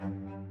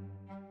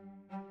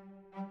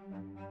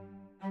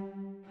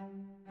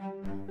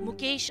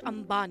Mukesh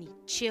Ambani,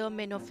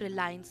 chairman of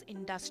Reliance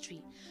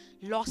Industry,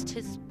 lost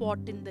his spot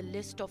in the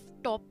list of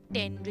top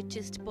 10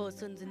 richest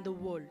persons in the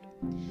world.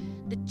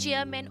 The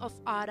chairman of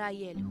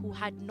RIL, who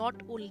had not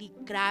only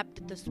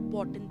grabbed the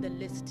spot in the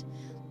list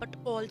but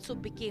also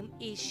became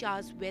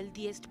Asia's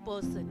wealthiest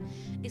person,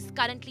 is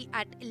currently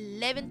at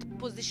 11th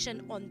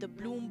position on the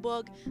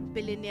Bloomberg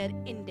Billionaire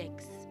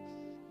Index.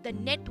 The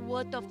net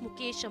worth of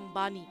Mukesh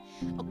Ambani,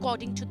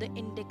 according to the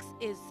index,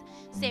 is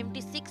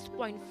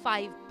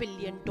 $76.5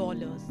 billion.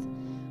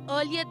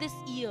 Earlier this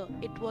year,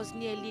 it was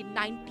nearly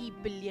 $90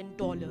 billion.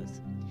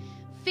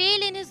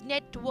 Fail in his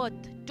net worth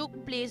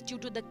took place due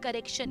to the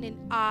correction in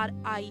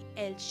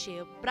RIL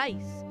share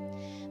price.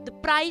 The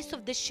price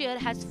of the share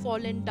has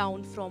fallen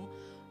down from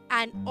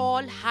an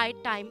all-high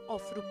time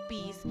of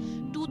rupees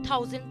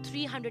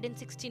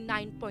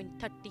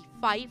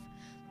 2,369.35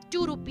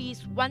 to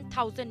rupees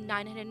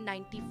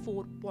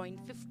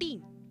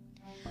 1,994.15.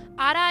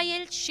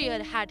 RIL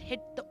share had hit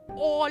the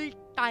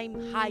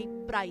all-time high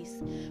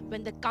price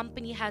when the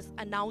company has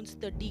announced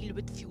the deal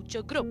with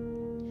Future Group.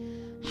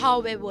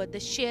 However, the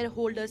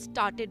shareholders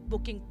started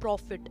booking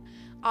profit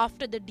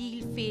after the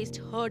deal faced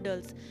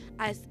hurdles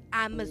as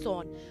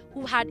Amazon,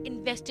 who had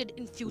invested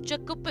in Future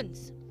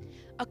Coupons,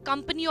 a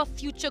company of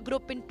Future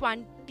Group in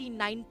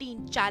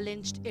 2019,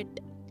 challenged it.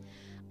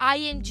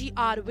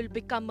 IMGR will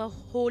become a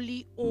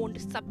wholly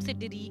owned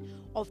subsidiary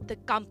of the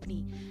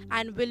company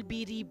and will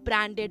be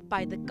rebranded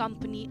by the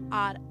company,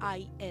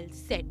 RIL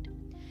said.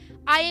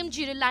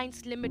 IMG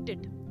Reliance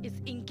Limited is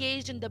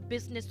engaged in the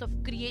business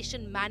of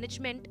creation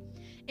management,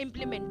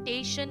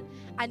 implementation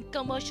and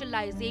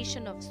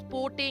commercialization of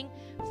sporting,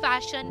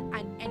 fashion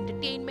and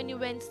entertainment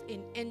events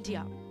in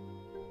India.